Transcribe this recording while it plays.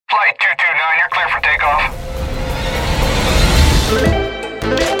Flight 229, you're clear for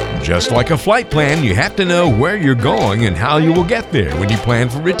takeoff. Just like a flight plan, you have to know where you're going and how you will get there when you plan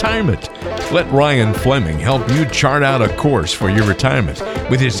for retirement. Let Ryan Fleming help you chart out a course for your retirement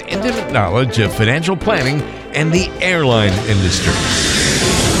with his intimate knowledge of financial planning and the airline industry.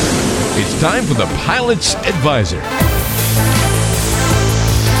 It's time for the Pilot's Advisor.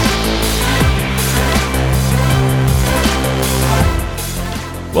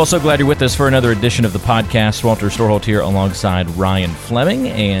 Well, so glad you're with us for another edition of the podcast. Walter Storholt here alongside Ryan Fleming.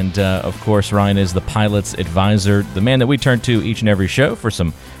 And, of course, Ryan is the Pilot's Advisor, the man that we turn to each and every show for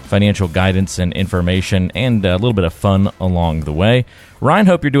some financial guidance and information and a little bit of fun along the way. Ryan,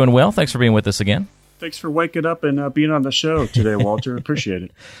 hope you're doing well. Thanks for being with us again. Thanks for waking up and being on the show today, Walter. Appreciate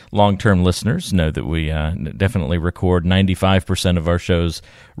it. Long-term listeners know that we definitely record 95% of our shows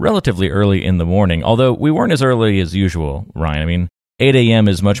relatively early in the morning, although we weren't as early as usual, Ryan. I mean, 8 a.m.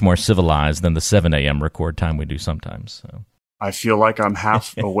 is much more civilized than the 7 a.m. record time we do sometimes. So. I feel like I'm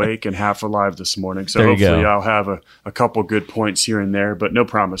half awake and half alive this morning, so there you hopefully go. I'll have a couple good points here and there, but no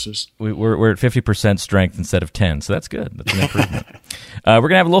promises. We're at 50% strength instead of 10, so that's good. That's an improvement. We're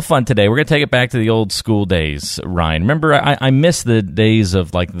going to have a little fun today. We're going to take it back to the old school days, Ryan. Remember, I miss the days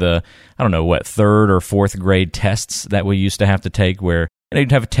of like the, I don't know, what, third or fourth grade tests that we used to have to take where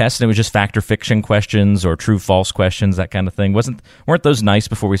you'd have a test and it was just fact or fiction questions or true false questions, that kind of thing. Weren't those nice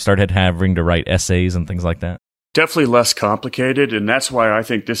before we started having to write essays and things like that? Definitely less complicated, and that's why I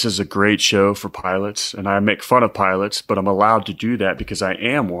think this is a great show for pilots. And I make fun of pilots, but I'm allowed to do that because I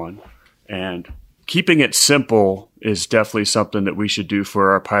am one. And keeping it simple is definitely something that we should do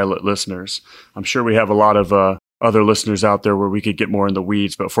for our pilot listeners. I'm sure we have a lot of other listeners out there where we could get more in the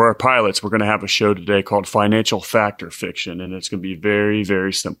weeds, but for our pilots, we're going to have a show today called Financial Fact or Fiction, and it's going to be very,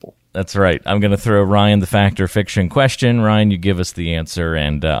 very simple. That's right. I'm going to throw Ryan the fact or fiction question. Ryan, you give us the answer,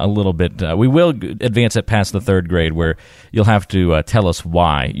 and a little bit, we will advance it past the third grade where you'll have to tell us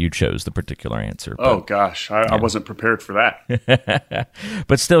why you chose the particular answer. Oh, gosh, I wasn't prepared for that.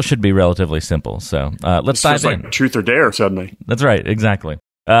 But still should be relatively simple, so let's dive in. Like truth or dare suddenly. That's right, exactly.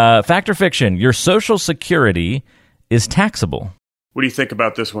 Fact or fiction, your Social Security is taxable. What do you think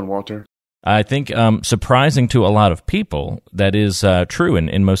about this one, Walter? I think surprising to a lot of people, that is true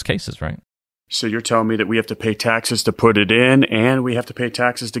in most cases, right? So you're telling me that we have to pay taxes to put it in and we have to pay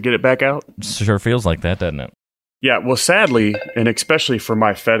taxes to get it back out? Sure feels like that, doesn't it? Yeah, well, sadly, and especially for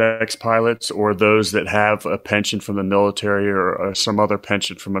my FedEx pilots or those that have a pension from the military or some other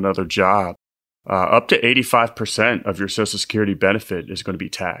pension from another job, up to 85% of your Social Security benefit is going to be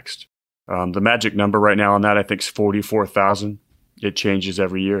taxed. The magic number right now on that, I think, is $44,000. It changes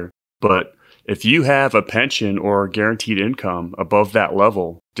every year. But if you have a pension or guaranteed income above that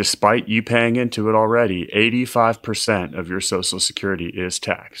level, despite you paying into it already, 85% of your Social Security is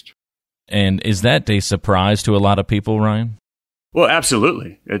taxed. And is that a surprise to a lot of people, Ryan? Well,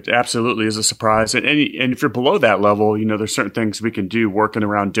 absolutely. It absolutely is a surprise. And if you're below that level, there's certain things we can do working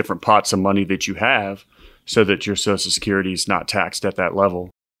around different pots of money that you have so that your Social Security is not taxed at that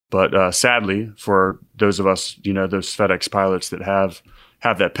level. But sadly, for those of us, those FedEx pilots that have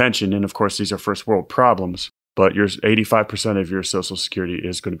that pension, and of course, these are first world problems, but 85% of your Social Security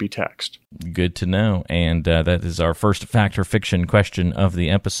is going to be taxed. Good to know. And that is our first fact or fiction question of the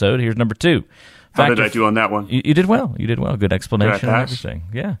episode. Here's number 2. How did I do on that one? You did well. You did well. Good explanation Did I pass? and everything.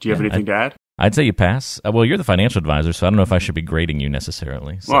 Yeah. Do you have anything to add? I'd say you pass. Well, you're the financial advisor, so I don't know if I should be grading you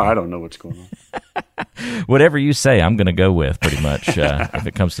necessarily. So. Well, I don't know what's going on. Whatever you say, I'm going to go with pretty much if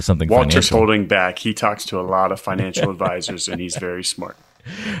it comes to something Walter's financial. holding back. He talks to a lot of financial advisors, and he's very smart.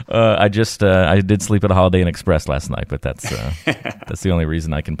 I did sleep at a Holiday Inn Express last night, but that's the only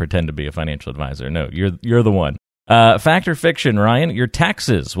reason I can pretend to be a financial advisor. No, you're the one. Fact or fiction, Ryan? Your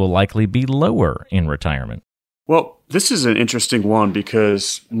taxes will likely be lower in retirement. Well, this is an interesting one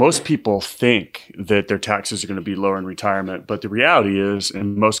because most people think that their taxes are going to be lower in retirement, but the reality is,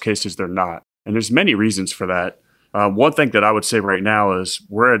 in most cases, they're not. And there's many reasons for that. One thing that I would say right now is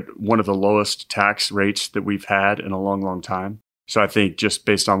we're at one of the lowest tax rates that we've had in a long, long time. So I think just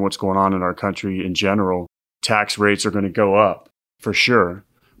based on what's going on in our country in general, tax rates are going to go up for sure.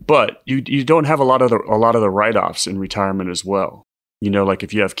 But you don't have a lot of the write-offs in retirement as well. Like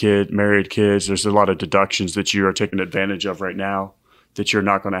if you have married kids, there's a lot of deductions that you are taking advantage of right now that you're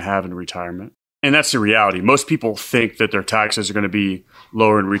not going to have in retirement. And that's the reality. Most people think that their taxes are going to be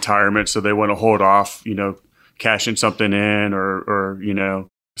lower in retirement, so they want to hold off, cashing something in or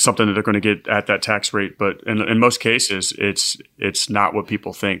something that they're going to get at that tax rate. But in most cases, it's not what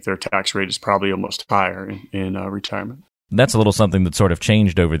people think. Their tax rate is probably almost higher in retirement. That's a little something that sort of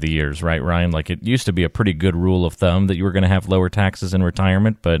changed over the years, right, Ryan? Like it used to be a pretty good rule of thumb that you were going to have lower taxes in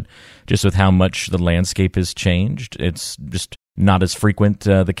retirement, but just with how much the landscape has changed, it's just not as frequent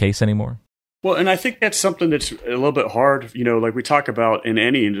the case anymore. Well, and I think that's something that's a little bit hard. Like we talk about in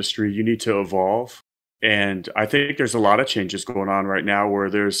any industry, you need to evolve. And I think there's a lot of changes going on right now where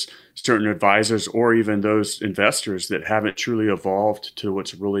there's certain advisors or even those investors that haven't truly evolved to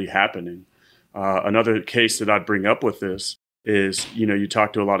what's really happening. Another case that I'd bring up with this is, you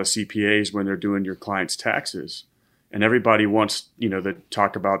talk to a lot of CPAs when they're doing your client's taxes, and everybody wants, to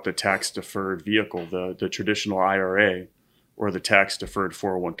talk about the tax deferred vehicle, the traditional IRA or the tax deferred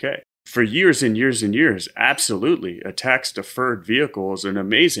 401k. For years and years and years, absolutely, a tax deferred vehicle is an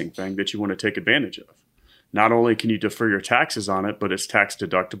amazing thing that you want to take advantage of. Not only can you defer your taxes on it, but it's tax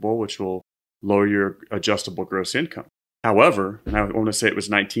deductible, which will lower your adjustable gross income. However, and I want to say it was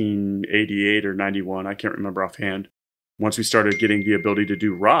 1988 or 91, I can't remember offhand, once we started getting the ability to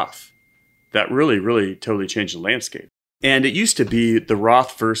do Roth, that really, really totally changed the landscape. And it used to be the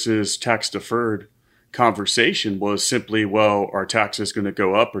Roth versus tax deferred conversation was simply, well, are taxes going to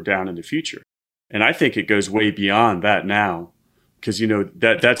go up or down in the future? And I think it goes way beyond that now, because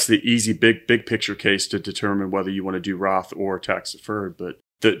that's the easy big picture case to determine whether you want to do Roth or tax deferred. But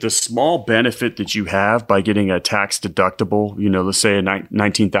the small benefit that you have by getting a tax deductible, let's say a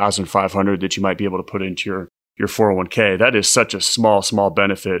 $19,500 that you might be able to put into your 401k, that is such a small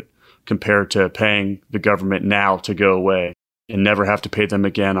benefit compared to paying the government now to go away and never have to pay them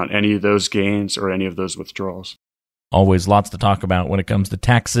again on any of those gains or any of those withdrawals. Always lots to talk about when it comes to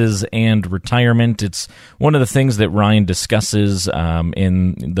taxes and retirement. It's one of the things that Ryan discusses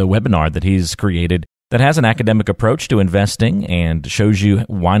in the webinar that he's created that has an academic approach to investing and shows you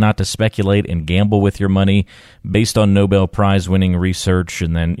why not to speculate and gamble with your money based on Nobel Prize-winning research.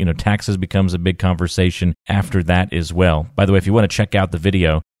 And then, taxes becomes a big conversation after that as well. By the way, if you want to check out the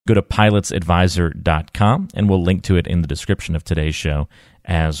video, go to pilotsadvisor.com, and we'll link to it in the description of today's show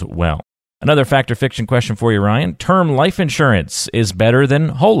as well. Another fact or fiction question for you, Ryan. Term life insurance is better than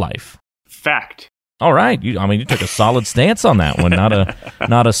whole life. Fact. All right. You took a solid stance on that one.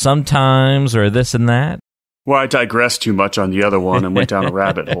 Not a sometimes or this and that. Well, I digressed too much on the other one and went down a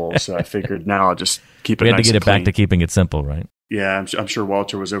rabbit hole. So I figured now I'll just keep it nice and clean. We had to get it back to keeping it simple, right? Yeah, I'm sure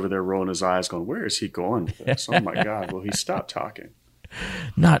Walter was over there rolling his eyes going, where is he going with this? Oh, my God. Will he stop talking?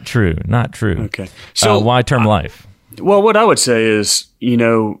 Not true. Okay. So why term life? Well, what I would say is,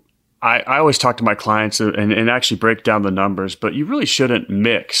 I always talk to my clients and actually break down the numbers, but you really shouldn't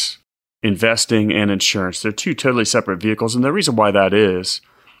mix investing and insurance. They're two totally separate vehicles. And the reason why that is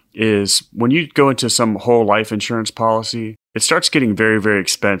when you go into some whole life insurance policy, it starts getting very, very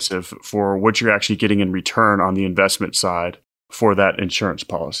expensive for what you're actually getting in return on the investment side for that insurance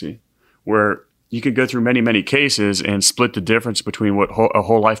policy, where you could go through many, many cases and split the difference between what a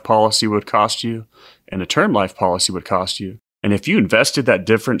whole life policy would cost you and a term life policy would cost you. And if you invested that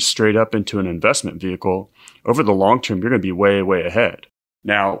difference straight up into an investment vehicle, over the long term, you're going to be way, way ahead.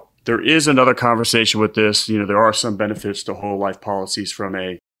 Now, there is another conversation with this. There are some benefits to whole life policies from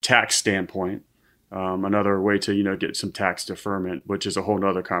a tax standpoint. Another way to, get some tax deferment, which is a whole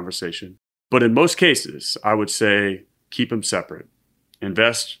nother conversation. But in most cases, I would say keep them separate.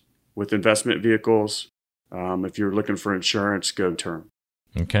 Invest with investment vehicles. If you're looking for insurance, go term.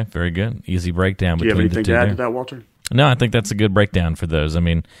 Okay, very good. Easy breakdown between the two. Do you have anything to add to that, Walter? No, I think that's a good breakdown for those.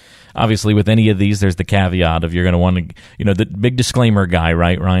 Obviously, with any of these, there's the caveat of you're going to want to, the big disclaimer guy,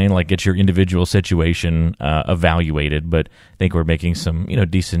 right, Ryan? Like, get your individual situation evaluated. But I think we're making some,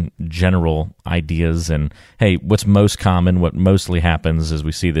 decent general ideas. And, hey, what's most common, what mostly happens is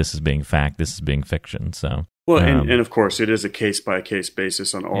we see this as being fact, this as being fiction. So, well, and of course, it is a case-by-case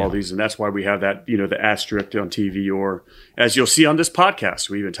basis on all these. And that's why we have that, the asterisk on TV. Or, as you'll see on this podcast,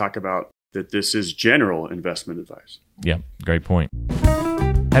 we even talk about that this is general investment advice. Yeah, great point.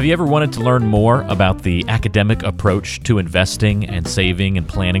 Have you ever wanted to learn more about the academic approach to investing and saving and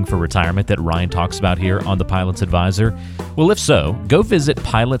planning for retirement that Ryan talks about here on The Pilot's Advisor? Well, if so, go visit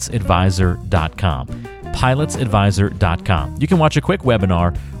pilotsadvisor.com. pilotsadvisor.com. You can watch a quick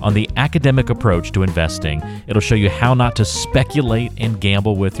webinar on the academic approach to investing. It'll show you how not to speculate and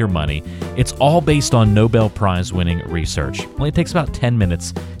gamble with your money. It's all based on Nobel Prize-winning research. Only takes about 10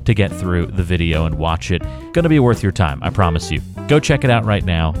 minutes to get through the video and watch it. Going to be worth your time, I promise you. Go check it out right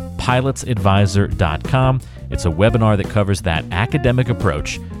now, pilotsadvisor.com. It's a webinar that covers that academic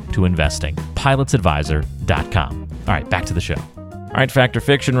approach to investing. pilotsadvisor.com. All right, back to the show. All right, fact or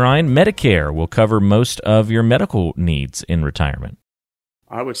fiction, Ryan. Medicare will cover most of your medical needs in retirement.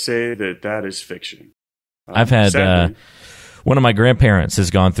 I would say that is fiction. I've had One of my grandparents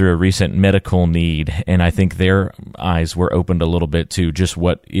has gone through a recent medical need, and I think their eyes were opened a little bit to just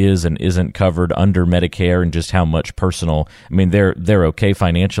what is and isn't covered under Medicare and just how much personal. I mean, they're okay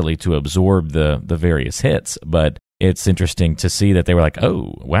financially to absorb the various hits, but it's interesting to see that they were like,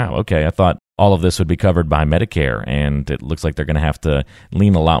 oh, wow, okay, I thought all of this would be covered by Medicare, and it looks like they're going to have to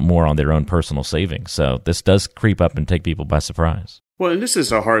lean a lot more on their own personal savings. So this does creep up and take people by surprise. Well, and this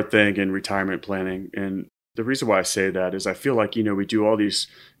is a hard thing in retirement planning, and the reason why I say that is I feel like, we do all these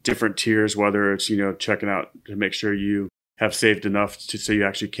different tiers, whether it's, checking out to make sure you have saved enough so you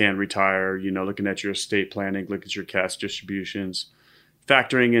actually can retire, looking at your estate planning, looking at your cash distributions,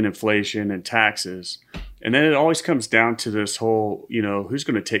 factoring in inflation and taxes. And then it always comes down to this whole, who's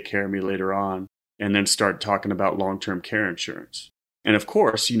going to take care of me later on, and then start talking about long-term care insurance. And of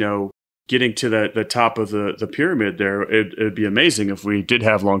course, getting to the top of the pyramid there, it'd be amazing if we did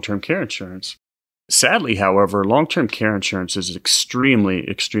have long-term care insurance. Sadly, however, long-term care insurance is extremely,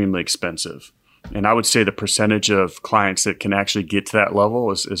 extremely expensive. And I would say the percentage of clients that can actually get to that level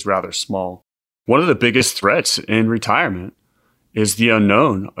is rather small. One of the biggest threats in retirement is the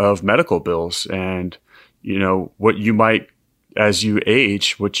unknown of medical bills and, what you might, as you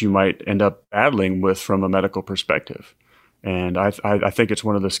age, what you might end up battling with from a medical perspective. And I think it's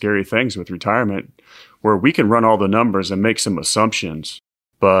one of the scary things with retirement where we can run all the numbers and make some assumptions,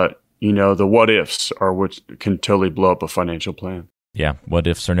 but the what ifs are what can totally blow up a financial plan. Yeah, what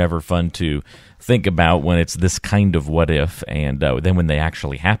ifs are never fun to think about when it's this kind of what if, and then when they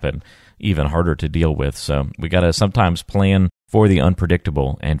actually happen, even harder to deal with. So we got to sometimes plan for the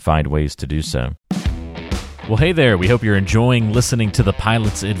unpredictable and find ways to do so. Well, hey there. We hope you're enjoying listening to The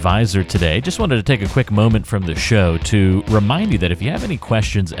Pilot's Advisor today. Just wanted to take a quick moment from the show to remind you that if you have any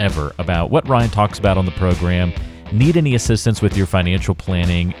questions ever about what Ryan talks about on the program, need any assistance with your financial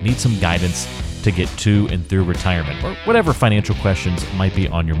planning, need some guidance to get to and through retirement, or whatever financial questions might be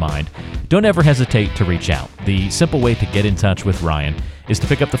on your mind, don't ever hesitate to reach out. The simple way to get in touch with Ryan is to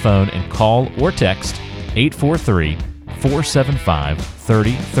pick up the phone and call or text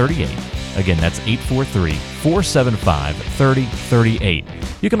 843-475-3038. Again, that's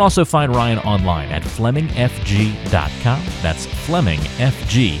 843-475-3038. You can also find Ryan online at FlemingFG.com. That's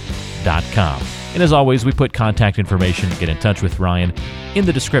FlemingFG.com. And as always, we put contact information to get in touch with Ryan in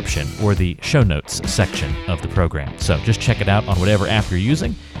the description or the show notes section of the program. So just check it out on whatever app you're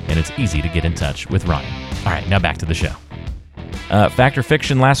using, and it's easy to get in touch with Ryan. All right, now back to the show. Fact or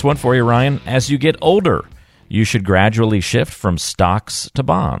fiction, last one for you, Ryan. As you get older, you should gradually shift from stocks to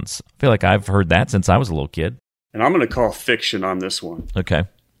bonds. I feel like I've heard that since I was a little kid. And I'm going to call fiction on this one. Okay.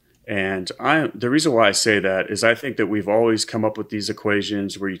 And the reason why I say that is I think that we've always come up with these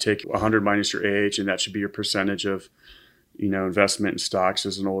equations where you take 100 minus your age, and that should be your percentage of, investment in stocks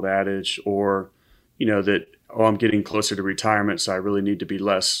as an old adage, or, that, I'm getting closer to retirement, so I really need to be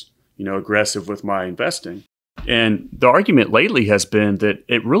less, aggressive with my investing. And the argument lately has been that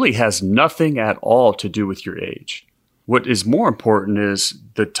it really has nothing at all to do with your age. What is more important is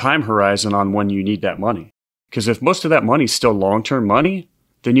the time horizon on when you need that money. Because if most of that money is still long-term money,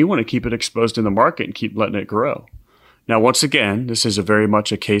 then you want to keep it exposed in the market and keep letting it grow. Now, once again, this is very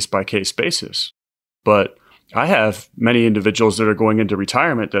much a case-by-case basis. But I have many individuals that are going into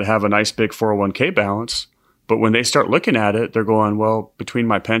retirement that have a nice big 401k balance. But when they start looking at it, they're going, well, between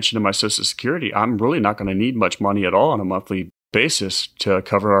my pension and my Social Security, I'm really not going to need much money at all on a monthly basis to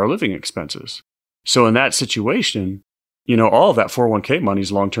cover our living expenses. So in that situation, all of that 401k money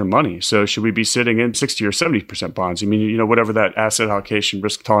is long-term money. So should we be sitting in 60 or 70% bonds? I mean, whatever that asset allocation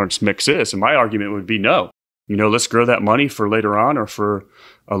risk tolerance mix is. And my argument would be no. Let's grow that money for later on or for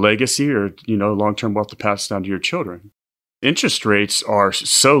a legacy or, long-term wealth to pass down to your children. Interest rates are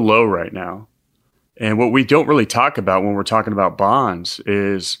so low right now. And what we don't really talk about when we're talking about bonds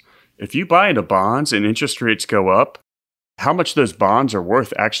is if you buy into bonds and interest rates go up, how much those bonds are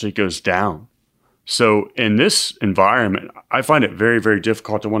worth actually goes down. So in this environment, I find it very, very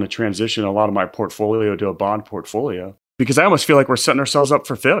difficult to want to transition a lot of my portfolio to a bond portfolio because I almost feel like we're setting ourselves up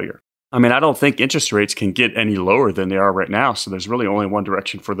for failure. I mean, I don't think interest rates can get any lower than they are right now. So there's really only one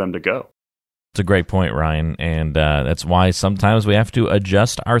direction for them to go. It's a great point, Ryan, and that's why sometimes we have to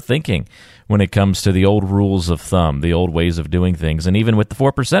adjust our thinking when it comes to the old rules of thumb, the old ways of doing things, and even with the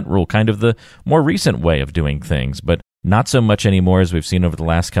 4% rule, kind of the more recent way of doing things, but not so much anymore as we've seen over the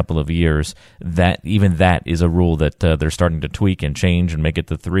last couple of years. That even that is a rule that they're starting to tweak and change and make it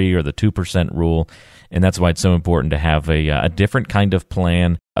the 3 or the 2% rule, and that's why it's so important to have a different kind of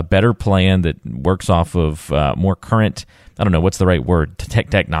plan a better plan that works off of more current, I don't know, what's the right word,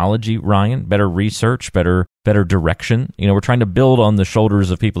 technology, Ryan? Better research, better direction. We're trying to build on the shoulders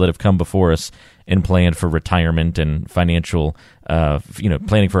of people that have come before us and planned for retirement and financial,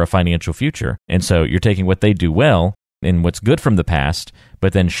 planning for a financial future. And so you're taking what they do well and what's good from the past,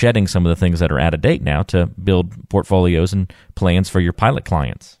 but then shedding some of the things that are out of date now to build portfolios and plans for your pilot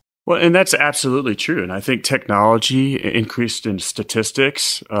clients. Well, and that's absolutely true. And I think technology increased in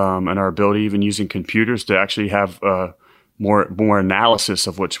statistics and our ability, even using computers, to actually have more analysis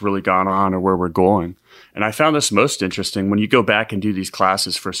of what's really gone on or where we're going. And I found this most interesting when you go back and do these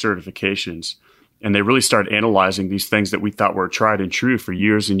classes for certifications, and they really start analyzing these things that we thought were tried and true for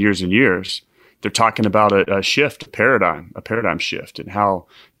years and years and years. They're talking about a shift, a paradigm shift, and how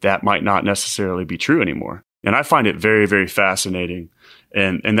that might not necessarily be true anymore. And I find it very, very fascinating.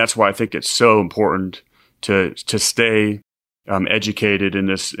 And that's why I think it's so important to stay educated in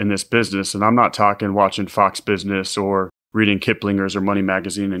this business. And I'm not talking watching Fox Business or reading Kiplinger's or Money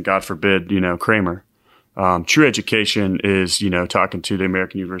Magazine and, God forbid, Kramer. True education is, talking to the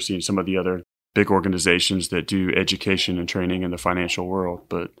American University and some of the other big organizations that do education and training in the financial world.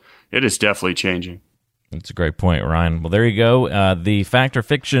 But it is definitely changing. That's a great point, Ryan. Well, there you go. The Fact or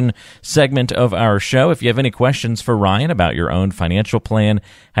Fiction segment of our show. If you have any questions for Ryan about your own financial plan,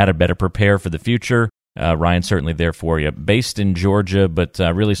 how to better prepare for the future, Ryan's certainly there for you. Based in Georgia, but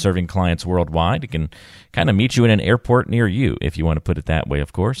really serving clients worldwide. He can kind of meet you in an airport near you, if you want to put it that way,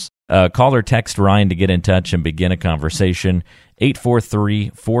 of course. Call or text Ryan to get in touch and begin a conversation.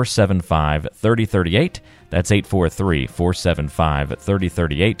 843-475-3038. That's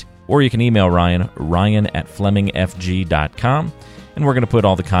 843-475-3038. Or you can email Ryan at FlemingFG.com. And we're going to put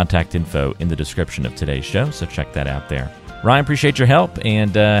all the contact info in the description of today's show, so check that out there. Ryan, appreciate your help,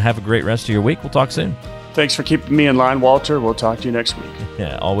 and have a great rest of your week. We'll talk soon. Thanks for keeping me in line, Walter. We'll talk to you next week.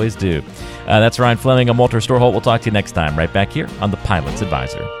 Yeah, always do. That's Ryan Fleming. I'm Walter Storholt. We'll talk to you next time, right back here on The Pilot's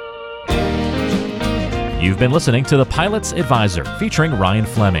Advisor. You've been listening to The Pilot's Advisor, featuring Ryan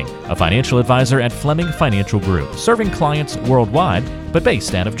Fleming, a financial advisor at Fleming Financial Group, serving clients worldwide, but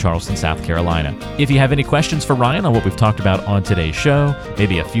based out of Charleston, South Carolina. If you have any questions for Ryan on what we've talked about on today's show,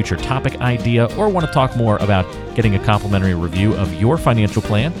 maybe a future topic idea, or want to talk more about getting a complimentary review of your financial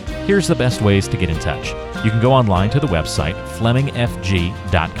plan, here's the best ways to get in touch. You can go online to the website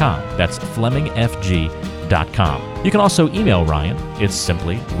FlemingFG.com. That's FlemingFG.com. You can also email Ryan. It's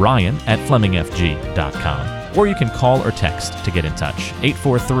simply Ryan at FlemingFG.com. Or you can call or text to get in touch.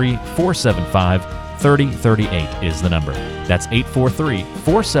 843-475-3038 is the number. That's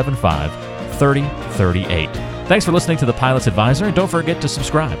 843-475-3038. Thanks for listening to The Pilot's Advisor, and don't forget to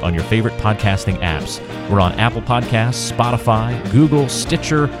subscribe on your favorite podcasting apps. We're on Apple Podcasts, Spotify, Google,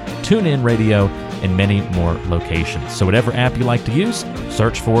 Stitcher, TuneIn Radio, and many more locations. So whatever app you like to use,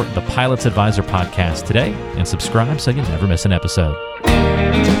 search for The Pilot's Advisor podcast today and subscribe so you never miss an episode.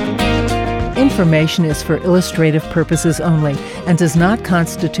 Information is for illustrative purposes only and does not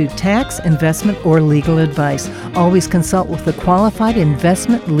constitute tax, investment, or legal advice. Always consult with a qualified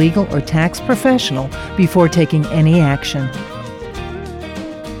investment, legal, or tax professional before taking any action.